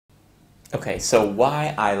Okay, so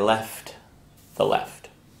why I left the left.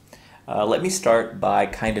 Let me start by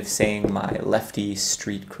kind of saying my lefty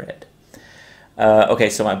street cred. Okay,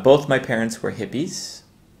 so both my parents were hippies,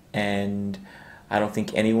 and I don't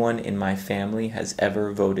think anyone in my family has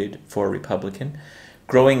ever voted for a Republican.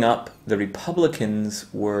 Growing up, the Republicans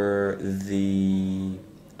were the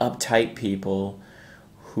uptight people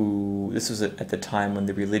this was at the time when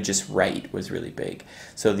the religious right was really big.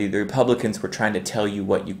 So the Republicans were trying to tell you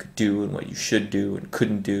what you could do and what you should do and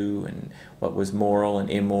couldn't do, and what was moral and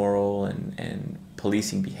immoral, and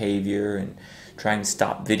policing behavior, and trying to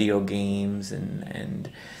stop video games, and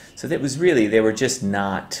so that was really, they were just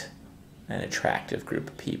not an attractive group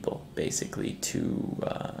of people, basically, to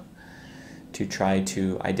try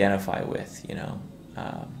to identify with, you know.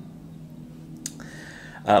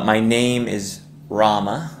 My name is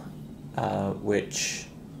Rama, which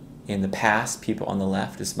in the past, people on the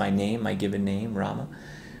left, is my name, my given name, Rama,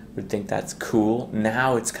 would think that's cool.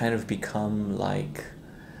 Now it's kind of become like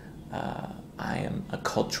I am a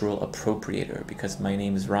cultural appropriator because my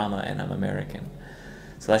name is Rama and I'm American.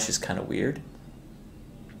 So that's just kind of weird.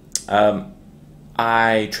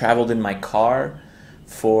 I traveled in my car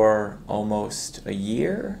for almost a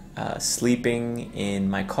year, sleeping in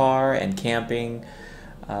my car and camping,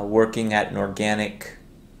 working at an organic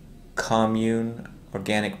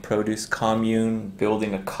produce commune,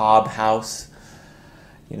 building a cob house,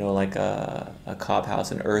 you know, like a cob house,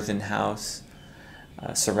 an earthen house,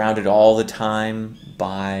 surrounded all the time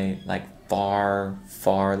by like far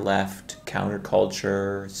left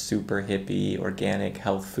counterculture, super hippie, organic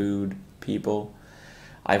health food people.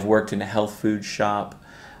 I've worked in a health food shop.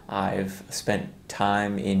 I've spent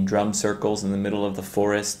time in drum circles in the middle of the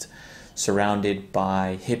forest, surrounded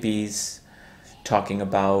by hippies, talking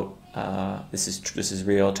about this is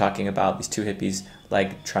real, talking about these two hippies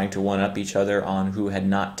like trying to one up each other on who had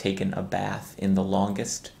not taken a bath in the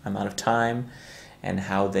longest amount of time, and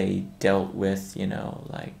how they dealt with, you know,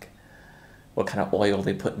 like what kind of oil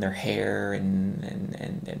they put in their hair,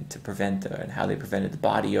 and to prevent and how they prevented the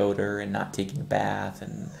body odor and not taking a bath,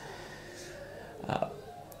 and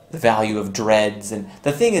the value of dreads. And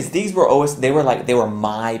the thing is, they were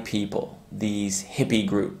my people, these hippie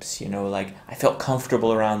groups, you know, like I felt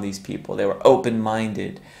comfortable around these people. They were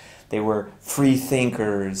open-minded, they were free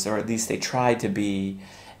thinkers, or at least they tried to be,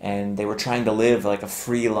 and they were trying to live like a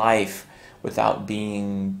free life without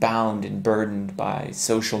being bound and burdened by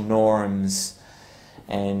social norms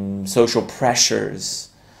and social pressures.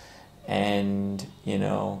 And, you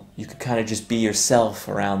know, you could kind of just be yourself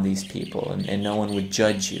around these people, and no one would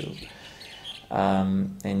judge you.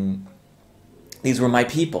 And these were my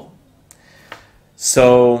people.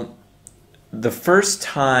 So the first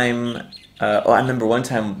time, I remember one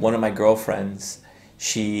time, one of my girlfriends,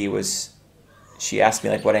 she asked me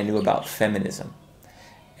like what I knew about feminism.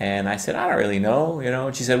 And I said, I don't really know, you know.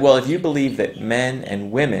 And she said, well, if you believe that men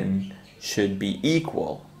and women should be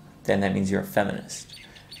equal, then that means you're a feminist.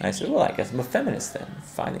 And I said, well, I guess I'm a feminist then.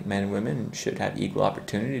 If I think men and women should have equal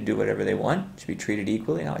opportunity to do whatever they want, should be treated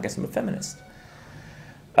equally, I guess I'm a feminist.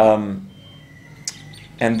 And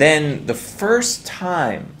then the first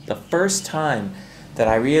time that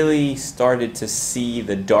I really started to see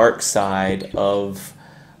the dark side of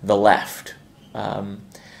the left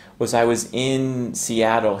was I was in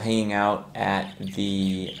Seattle hanging out at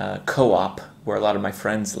the co-op where a lot of my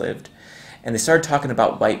friends lived, and they started talking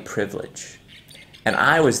about white privilege. And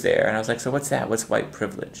I was there, and I was like, so what's that? What's white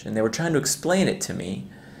privilege? And they were trying to explain it to me,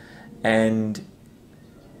 and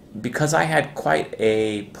because I had quite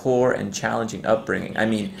a poor and challenging upbringing, I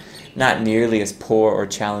mean, not nearly as poor or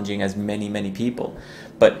challenging as many people,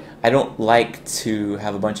 but I don't like to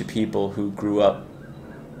have a bunch of people who grew up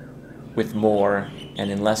with more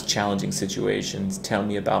and in less challenging situations tell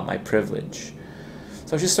me about my privilege.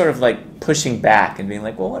 So I was just sort of like pushing back and being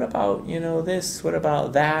like, well, what about, you know, this? What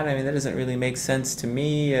about that? I mean, that doesn't really make sense to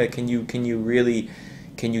me. Can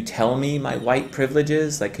you tell me my white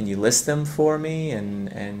privileges? Like, can you list them for me?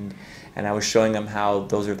 And I was showing them how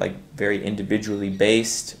those are like very individually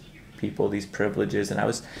based people, these privileges.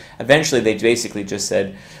 And eventually they basically just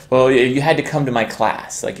said, well, you had to come to my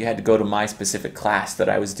class. Like, you had to go to my specific class that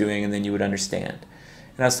I was doing, and then you would understand.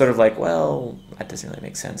 And I was sort of like, well, that doesn't really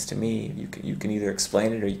make sense to me. You can either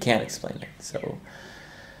explain it or you can't explain it. So,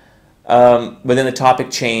 but then the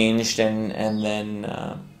topic changed, and then,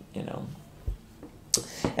 you know.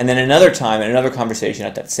 And then another time, in another conversation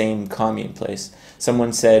at that same commune place,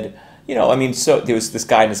 someone said, you know, I mean, so there was this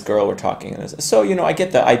guy and this girl were talking, and so, you know, I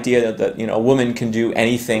get the idea that, you know, a woman can do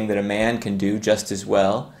anything that a man can do just as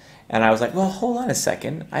well. And I was like, well, hold on a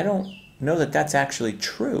second. I don't know that that's actually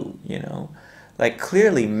true, you know. Like,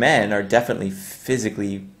 clearly men are definitely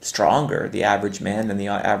physically stronger, the average man, than the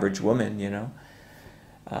average woman, you know.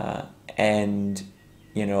 And,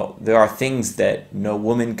 you know, there are things that no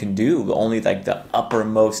woman can do. Only like the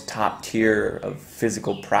uppermost top tier of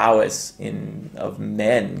physical prowess of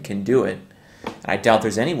men can do it. I doubt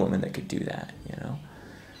there's any woman that could do that, you know,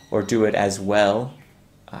 or do it as well.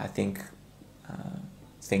 I think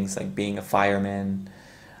things like being a fireman,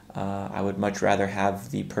 I would much rather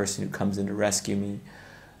have the person who comes in to rescue me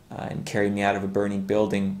and carry me out of a burning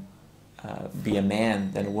building be a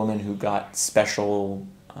man than a woman who got special,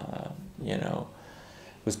 you know,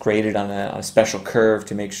 was graded on a special curve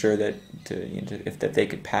to make sure that that they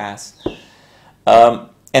could pass.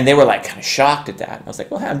 And they were like kind of shocked at that. And I was like,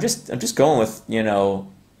 well, I'm just going with, you know,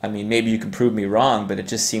 I mean, maybe you can prove me wrong, but it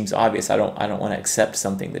just seems obvious. I don't want to accept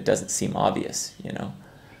something that doesn't seem obvious, you know,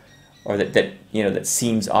 or that you know, that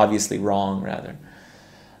seems obviously wrong rather.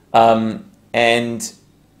 And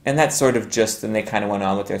that sort of just, and they kind of went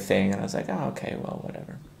on with their thing, and I was like, oh, okay, well,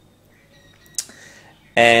 whatever.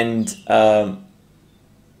 And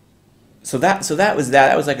so that was that.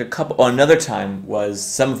 That was like a couple. Oh, another time was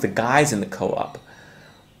some of the guys in the co-op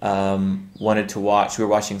wanted to watch. We were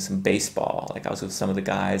watching some baseball. Like, I was with some of the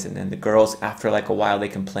guys, and then the girls, after like a while, they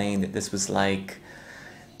complained that this was like,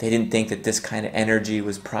 they didn't think that this kind of energy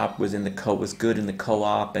was good in the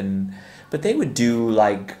co-op, but they would do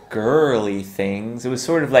like girly things. It was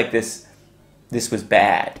sort of like this was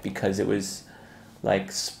bad because it was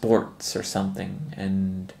like sports or something,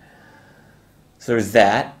 and so there's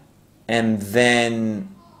that. And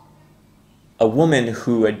then a woman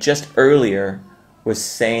who had just earlier was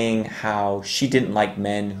saying how she didn't like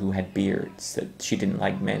men who had beards, that she didn't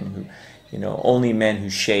like men who, you know, only men who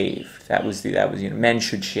shave. That was you know, men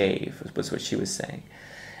should shave was what she was saying.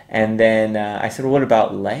 And then I said, well, what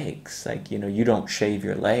about legs? Like, you know, you don't shave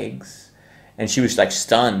your legs. And she was like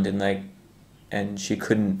stunned and she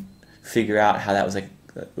couldn't figure out how that was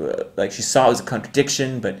like she saw it was a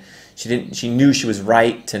contradiction, but she knew she was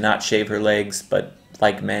right to not shave her legs, but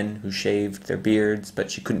like men who shaved their beards,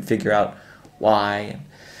 but she couldn't figure out why. And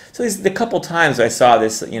so the couple times I saw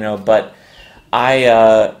this, you know, but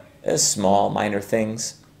small, minor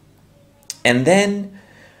things. And then,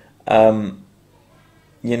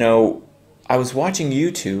 you know, I was watching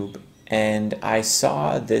YouTube and I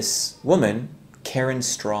saw this woman, Karen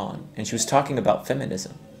Strawn, and she was talking about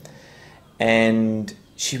feminism. And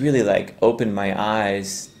she really like opened my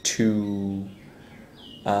eyes to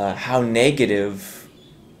how negative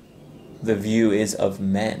the view is of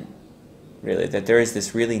men. Really, that there is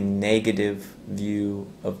this really negative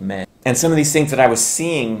view of men. And some of these things that I was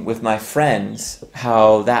seeing with my friends,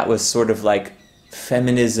 how that was sort of like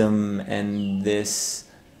feminism and this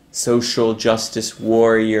social justice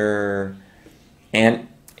warrior and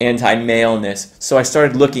anti-maleness. So I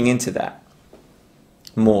started looking into that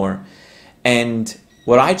more. And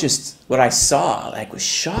what I saw like was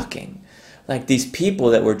shocking. Like, these people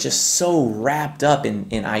that were just so wrapped up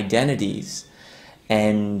in identities,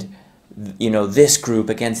 and you know, this group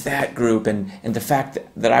against that group, and the fact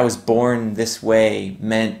that I was born this way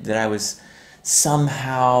meant that I was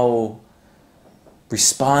somehow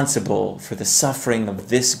responsible for the suffering of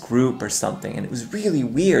this group or something. And it was really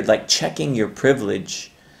weird. Like, checking your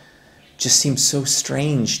privilege just seemed so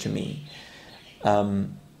strange to me.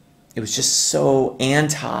 It was just so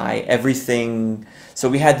anti everything. So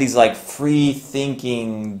we had these like free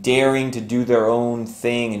thinking, daring to do their own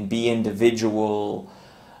thing and be individual,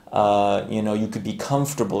 you know, you could be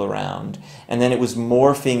comfortable around. And then it was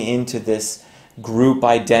morphing into this group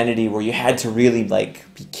identity where you had to really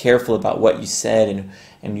like be careful about what you said,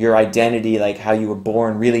 and your identity, like how you were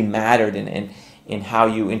born, really mattered in how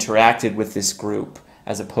you interacted with this group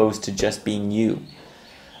as opposed to just being you.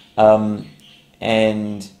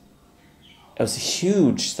 And it was a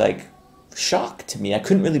huge like shock to me. I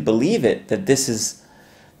couldn't really believe it, that this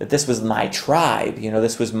was my tribe, you know,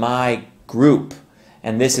 this was my group,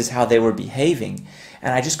 and this is how they were behaving.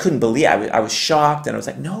 And I just couldn't believe it. I was shocked, and I was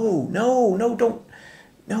like, no, don't,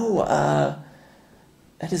 that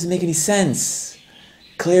doesn't make any sense.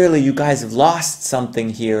 Clearly you guys have lost something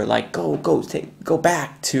here. Like, go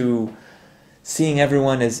back to seeing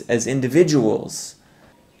everyone as individuals.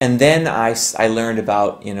 And then I learned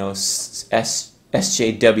about, you know,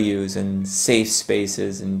 SJWs and safe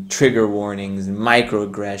spaces and trigger warnings and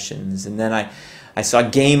microaggressions. And then I saw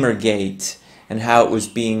Gamergate and how it was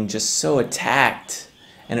being just so attacked.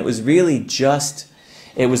 And it was really just,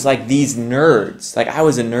 it was like these nerds. Like, I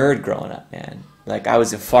was a nerd growing up, man. Like, I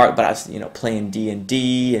was but I was, you know, playing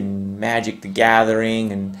D&D and Magic the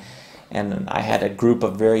Gathering, and I had a group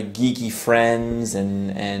of very geeky friends,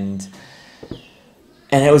 and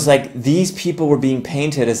And it was like these people were being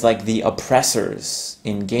painted as like the oppressors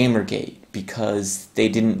in Gamergate because they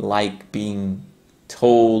didn't like being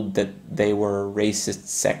told that they were a racist,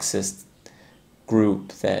 sexist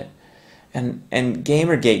group that and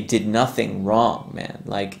Gamergate did nothing wrong, man.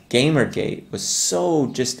 Like Gamergate was so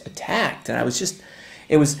just attacked, and I was just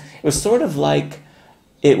it was sort of like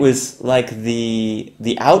it was like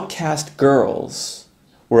the outcast girls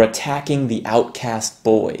were attacking the outcast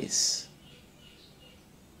boys.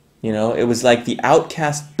 You know, it was like the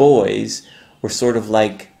outcast boys were sort of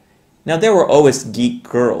like, now there were always geek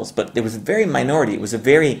girls, but there was a very minority. It was a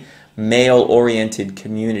very male-oriented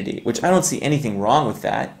community, which I don't see anything wrong with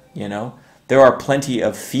that, you know. There are plenty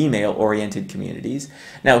of female-oriented communities.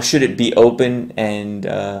 Now, should it be open and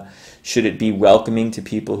should it be welcoming to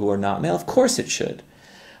people who are not male? Of course it should.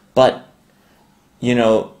 But, you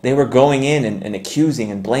know, they were going in and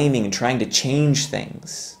accusing and blaming and trying to change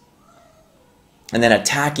things. And then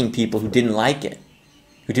attacking people who didn't like it,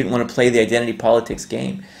 who didn't want to play the identity politics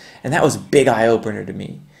game. And that was a big eye-opener to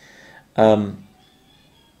me. And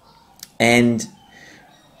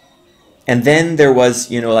then there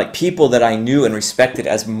was, you know, like people that I knew and respected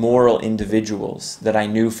as moral individuals that I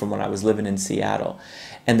knew from when I was living in Seattle.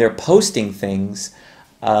 And they're posting things,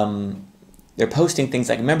 like,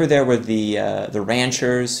 remember there were the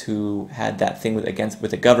ranchers who had that thing with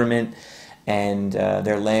the government and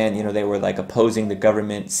their land, you know, they were like opposing the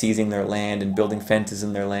government, seizing their land and building fences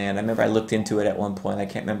in their land. I remember I looked into it at one point. I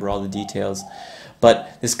can't remember all the details.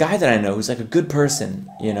 But this guy that I know who's like a good person,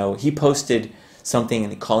 you know, he posted something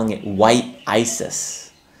and calling it white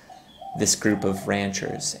ISIS, this group of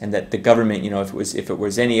ranchers, and that the government, you know, if it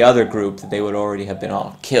was any other group, that they would already have been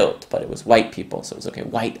all killed, but it was white people, so it was okay,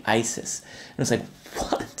 white ISIS. And it was like,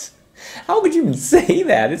 what? How would you even say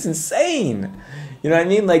that? It's insane. You know what I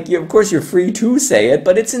mean? Like, of course you're free to say it,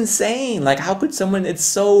 but it's insane. Like, how could someone, it's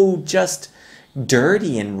so just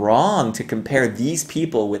dirty and wrong to compare these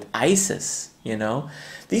people with ISIS, you know?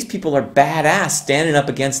 These people are badass standing up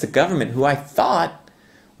against the government, who I thought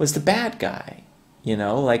was the bad guy, you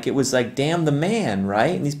know? Like, it was like, damn the man,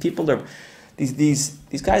 right? And these people are, these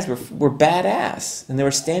guys were badass, and they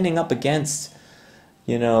were standing up against,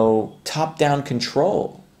 you know, top-down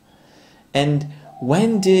control. And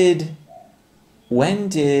when did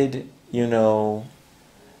you know,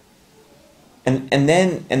 and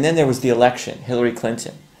then there was the election, Hillary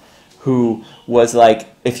Clinton, who was like,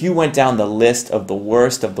 if you went down the list of the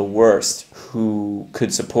worst who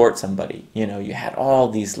could support somebody, you know, you had all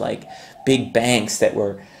these like big banks that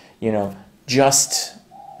were, you know, just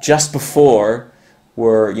before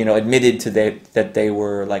were, you know, admitted to that they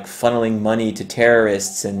were like funneling money to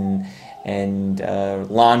terrorists and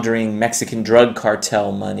laundering Mexican drug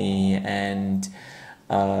cartel money and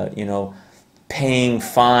you know, paying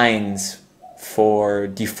fines for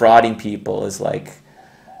defrauding people is like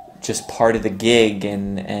just part of the gig,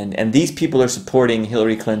 and these people are supporting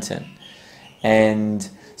Hillary Clinton. And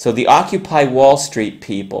so the Occupy Wall Street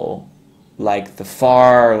people, like the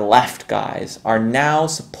far left guys, are now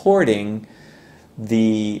supporting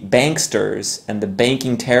the banksters and the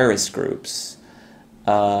banking terrorist groups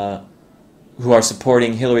who are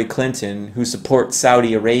supporting Hillary Clinton, who support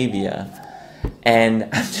Saudi Arabia. And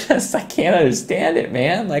I can't understand it,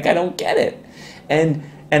 man. Like, I don't get it. And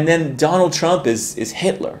then Donald Trump is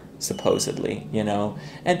Hitler, supposedly, you know.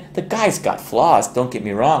 And the guy's got flaws, don't get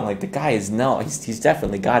me wrong. Like, the guy is, no, he's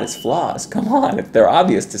definitely got his flaws. Come on, they're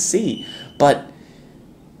obvious to see. But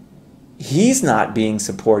he's not being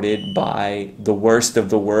supported by the worst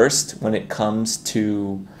of the worst when it comes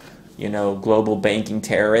to, you know, global banking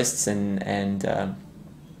terrorists and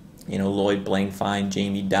you know, Lloyd Blankfein,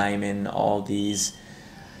 Jamie Dimon, all these,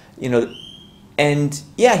 you know, and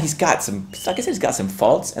yeah, he's got some, like I said, he's got some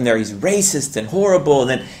faults, and he's racist and horrible,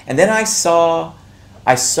 and then I saw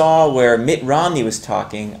where Mitt Romney was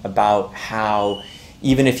talking about how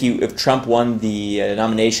even if Trump won the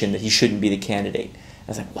nomination, that he shouldn't be the candidate. I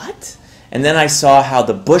was like, what? And then I saw how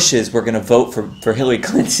the Bushes were going to vote for Hillary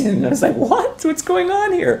Clinton. And I was like, what? What's going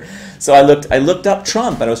on here? So I looked up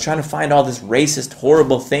Trump, and I was trying to find all this racist,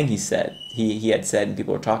 horrible thing he said. He had said, and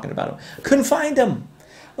people were talking about him. Couldn't find him.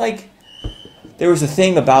 Like, there was a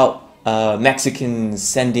thing about Mexicans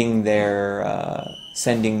sending their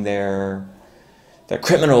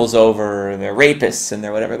criminals over, their rapists and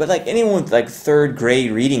their whatever. But like anyone with like third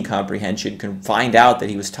grade reading comprehension can find out that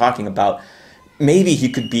he was talking about. Maybe you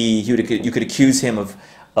could accuse him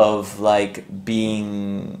of like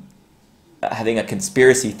having a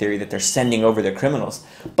conspiracy theory that they're sending over their criminals.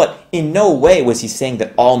 But in no way was he saying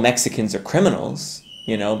that all Mexicans are criminals.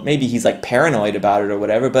 You know, maybe he's like paranoid about it or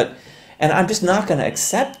whatever. But And I'm just not going to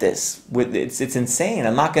accept this. It's insane.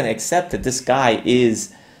 I'm not going to accept that this guy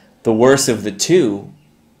is the worst of the two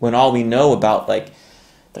when all we know about, like,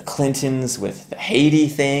 the Clintons with the Haiti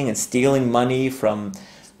thing and stealing money from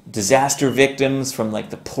disaster victims from,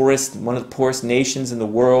 like, one of the poorest nations in the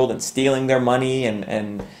world, and stealing their money,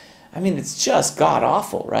 and I mean, it's just god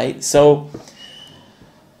awful, right? So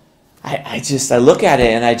I look at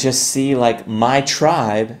it and I just see, like, my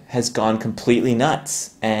tribe has gone completely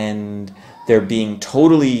nuts, and they're being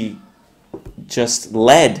totally just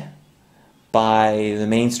led by the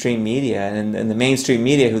mainstream media, and the mainstream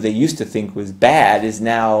media, who they used to think was bad, is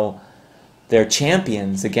now their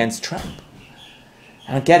champions against Trump.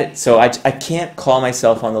 I don't get it. So I can't call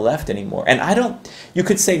myself on the left anymore. And I don't, you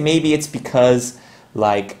could say maybe it's because,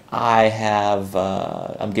 like,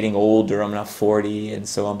 I'm getting older, I'm now 40, and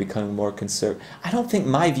so I'm becoming more conservative. I don't think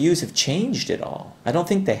my views have changed at all. I don't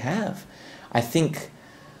think they have. I think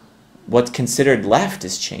what's considered left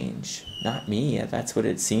has changed, not me. That's what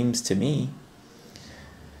it seems to me.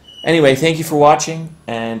 Anyway, thank you for watching,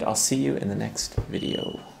 and I'll see you in the next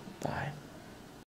video. Bye.